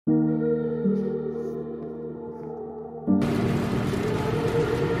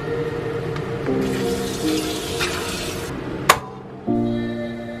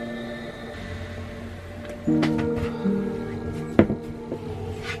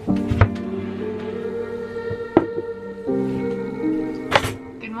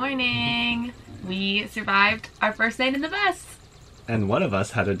Good morning. We survived our first night in the bus. And one of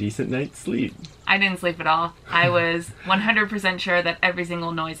us had a decent night's sleep. I didn't sleep at all. I was 100% sure that every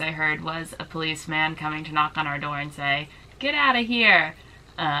single noise I heard was a policeman coming to knock on our door and say, "Get out of here."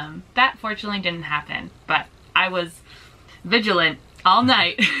 That fortunately didn't happen, but I was vigilant all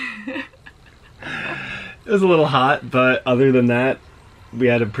night. It was a little hot, but other than that, we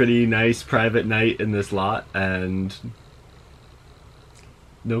had a pretty nice private night in this lot and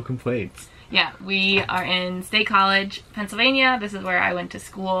no complaints. Yeah, we are in State College, Pennsylvania. This is where I went to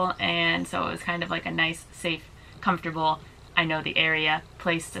school, and so it was kind of like a nice, safe, comfortable, I know the area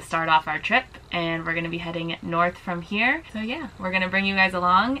place to start off our trip, and we're going to be heading north from here. So yeah, we're going to bring you guys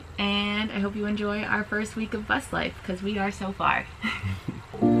along, and I hope you enjoy our first week of bus life, because we are so far.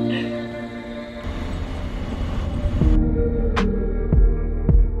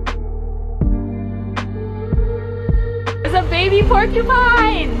 There's a baby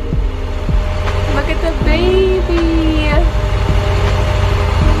porcupine! Look at the baby!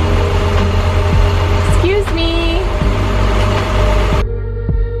 Excuse me!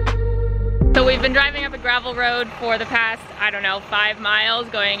 So we've been driving up a gravel road for the past, I don't know, 5 miles,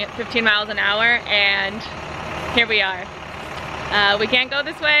 going at 15 miles an hour, and here we are. We can't go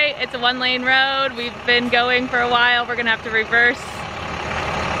this way. It's a 1-lane road. We've been going for a while. We're gonna have to reverse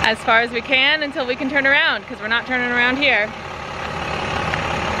as far as we can until we can turn around, because we're not turning around here.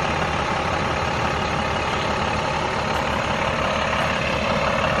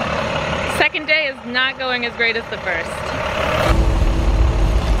 Second day is not going as great as the first.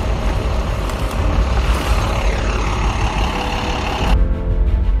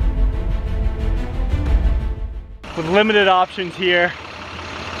 With limited options here,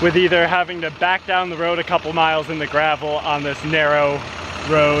 with either having to back down the road a couple miles in the gravel on this narrow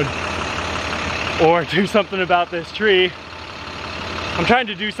road or do something about this tree, I'm trying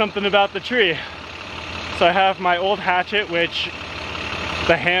to do something about the tree. So I have my old hatchet, which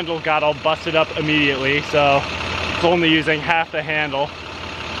the handle got all busted up immediately, so it's only using half the handle.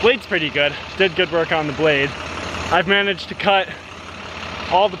 Blade's pretty good, did good work on the blade. I've managed to cut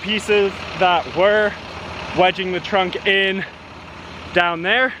all the pieces that were wedging the trunk in down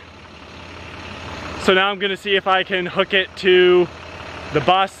there. So now I'm gonna see if I can hook it to the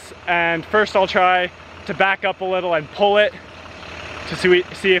bus, and first I'll try to back up a little and pull it to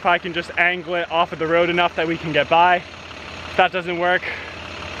see if I can just angle it off of the road enough that we can get by. If that doesn't work,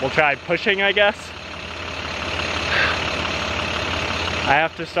 we'll try pushing, I guess. I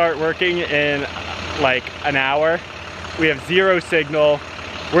have to start working in like an hour. We have 0 signal.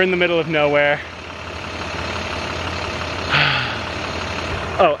 We're in the middle of nowhere.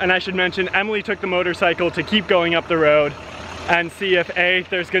 Oh, and I should mention, Emily took the motorcycle to keep going up the road and see if A,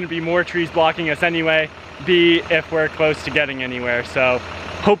 there's gonna be more trees blocking us anyway, B, if we're close to getting anywhere. So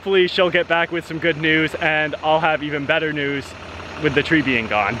hopefully she'll get back with some good news, and I'll have even better news with the tree being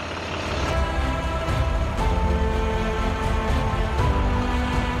gone.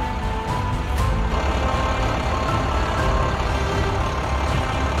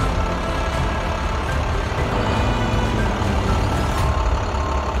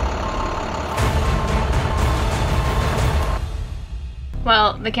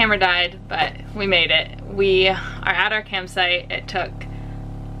 Well, the camera died, but we made it. We are at our campsite. It took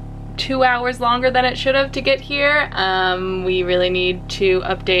 2 hours longer than it should have to get here. We really need to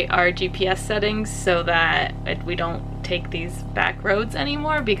update our GPS settings so that we don't take these back roads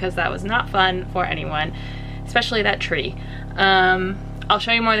anymore, because that was not fun for anyone, especially that tree. I'll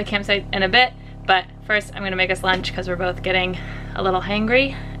show you more of the campsite in a bit, but first I'm gonna make us lunch because we're both getting a little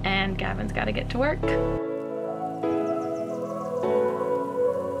hangry and Gavin's gotta get to work.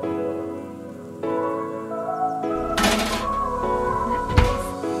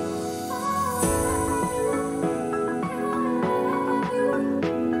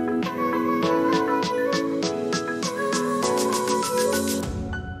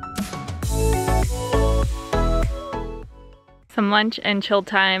 Some lunch and chill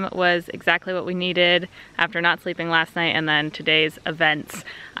time was exactly what we needed after not sleeping last night and then today's events.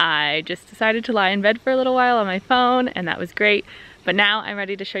 I just decided to lie in bed for a little while on my phone, and that was great. But now I'm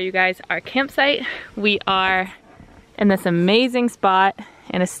ready to show you guys our campsite. We are in this amazing spot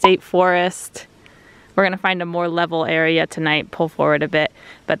in a state forest. We're gonna find a more level area tonight, pull forward a bit,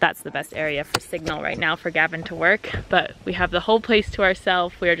 but that's the best area for signal right now for Gavin to work. But we have the whole place to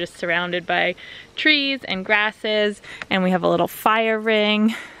ourselves. We are just surrounded by trees and grasses, and we have a little fire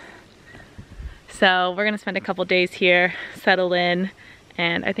ring. So we're gonna spend a couple days here, settle in,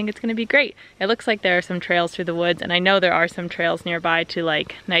 and I think it's gonna be great. It looks like there are some trails through the woods, and I know there are some trails nearby to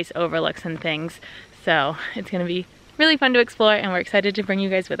like nice overlooks and things. So it's gonna be really fun to explore, and we're excited to bring you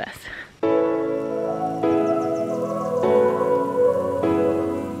guys with us.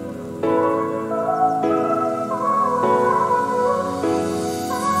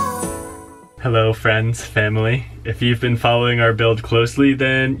 Hello friends, family. If you've been following our build closely,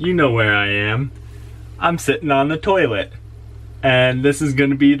 then you know where I am. I'm sitting on the toilet. And this is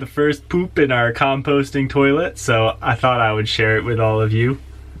gonna be the first poop in our composting toilet, so I thought I would share it with all of you.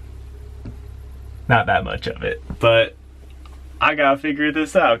 Not that much of it, but I gotta figure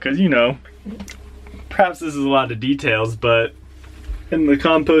this out, because you know, perhaps this is a lot of details, but in the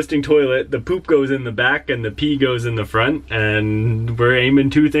composting toilet, the poop goes in the back and the pee goes in the front, and we're aiming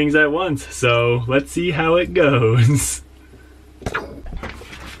two things at once, so let's see how it goes.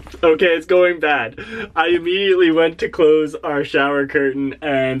 Okay, it's going bad. I immediately went to close our shower curtain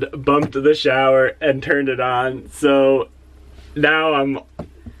and bumped the shower and turned it on, so now I'm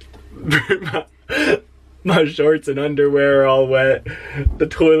my shorts and underwear are all wet. The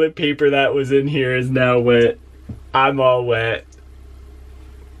toilet paper that was in here is now wet. I'm all wet.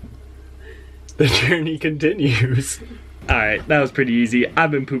 The journey continues. Alright, that was pretty easy.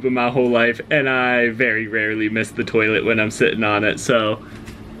 I've been pooping my whole life, and I very rarely miss the toilet when I'm sitting on it, so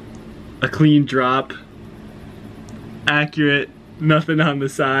a clean drop, accurate, nothing on the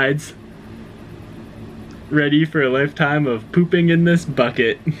sides, ready for a lifetime of pooping in this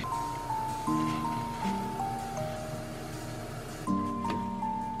bucket.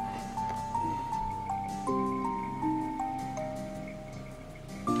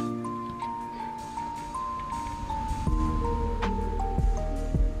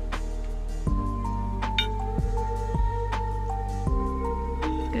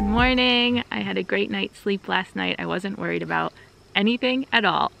 Good morning. I had a great night's sleep last night. I wasn't worried about anything at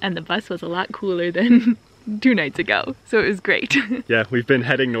all, and the bus was a lot cooler than 2 nights ago, so it was great. Yeah, we've been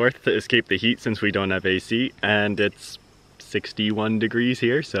heading north to escape the heat since we don't have AC, and it's 61 degrees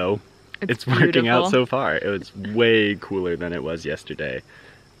here, so it's working out so far. It was way cooler than it was yesterday,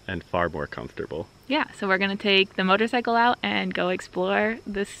 and far more comfortable. Yeah, so we're gonna take the motorcycle out and go explore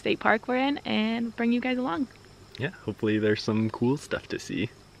this state park we're in and bring you guys along. Yeah, hopefully there's some cool stuff to see.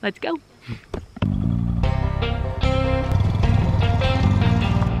 Let's go.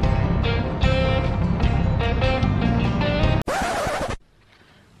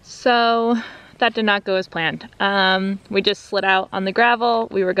 So that did not go as planned. We just slid out on the gravel.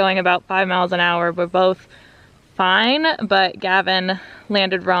 We were going about 5 miles an hour. We're both fine, but Gavin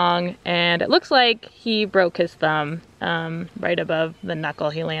landed wrong, and it looks like he broke his thumb right above the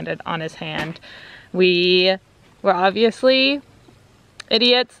knuckle. He landed on his hand. We were obviously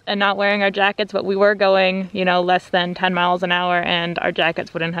idiots and not wearing our jackets, but we were going, you know, less than 10 miles an hour, and our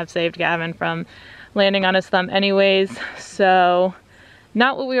jackets wouldn't have saved Gavin from landing on his thumb anyways. So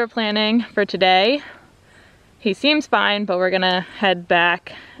not what we were planning for today. He seems fine, but we're gonna head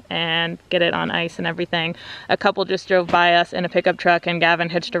back and get it on ice and everything. A couple just drove by us in a pickup truck, and Gavin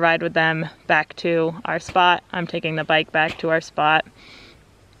hitched a ride with them back to our spot. I'm taking the bike back to our spot.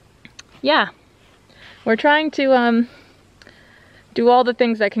 Yeah, we're trying to do all the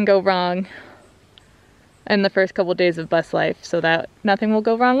things that can go wrong in the first couple days of bus life so that nothing will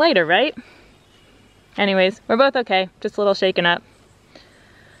go wrong later, right? Anyways, we're both okay, just a little shaken up.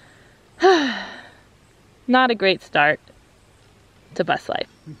 Not a great start to bus life.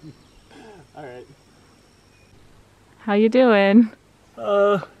 Alright. How you doing?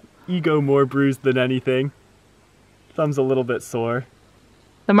 Ego more bruised than anything. Thumb's a little bit sore.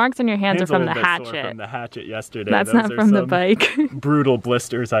 The marks on your hands are from the hatchet. Sore from the hatchet yesterday. That's not from the bike. Brutal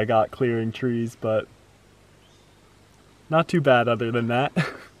blisters I got clearing trees, but not too bad other than that.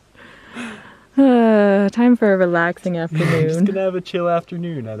 Time for a relaxing afternoon. Just gonna have a chill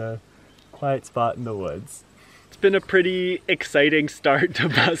afternoon at a quiet spot in the woods. It's been a pretty exciting start to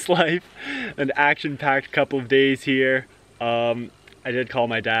bus life. An action-packed couple of days here. I did call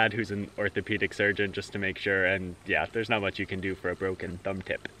my dad, who's an orthopedic surgeon, just to make sure, and yeah, there's not much you can do for a broken thumb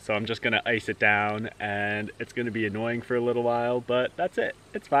tip. So I'm just gonna ice it down, and it's gonna be annoying for a little while, but that's it.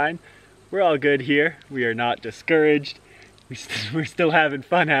 It's fine. We're all good here. We are not discouraged. We're still having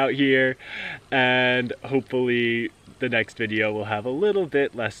fun out here, and hopefully the next video will have a little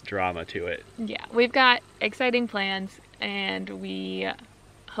bit less drama to it. Yeah, we've got exciting plans, and we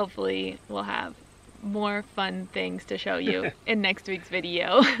hopefully will have more fun things to show you in next week's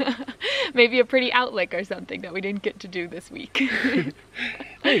video. Maybe a pretty outlick or something that we didn't get to do this week.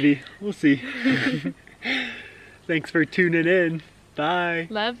 Maybe, we'll see. Thanks for tuning in. Bye.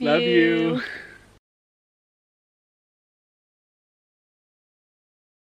 Love you. Love you.